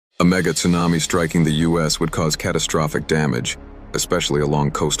A mega tsunami striking the U.S. would cause catastrophic damage, especially along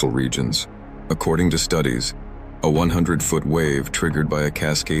coastal regions. According to studies, a 100-foot wave triggered by a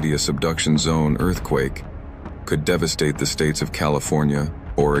Cascadia subduction zone earthquake could devastate the states of California,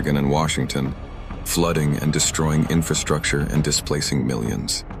 Oregon, and Washington, flooding and destroying infrastructure and displacing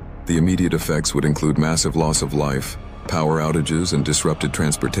millions. The immediate effects would include massive loss of life, power outages, and disrupted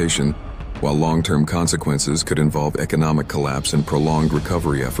transportation, while long-term consequences could involve economic collapse and prolonged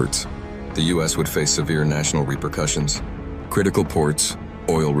recovery efforts. The U.S. would face severe national repercussions. Critical ports,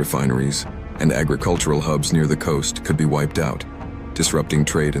 oil refineries, and agricultural hubs near the coast could be wiped out, disrupting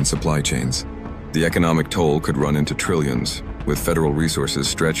trade and supply chains. The economic toll could run into trillions, with federal resources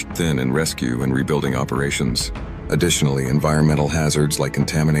stretched thin in rescue and rebuilding operations. Additionally, environmental hazards like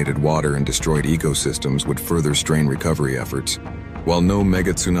contaminated water and destroyed ecosystems would further strain recovery efforts. While no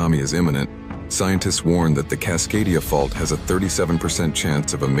mega tsunami is imminent, scientists warn that the Cascadia Fault has a 37%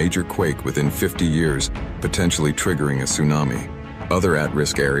 chance of a major quake within 50 years, potentially triggering a tsunami. Other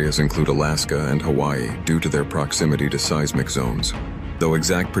at-risk areas include Alaska and Hawaii due to their proximity to seismic zones. Though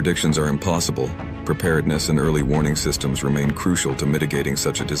exact predictions are impossible, preparedness and early warning systems remain crucial to mitigating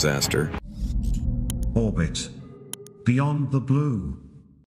such a disaster. Orbit. Beyond the blue.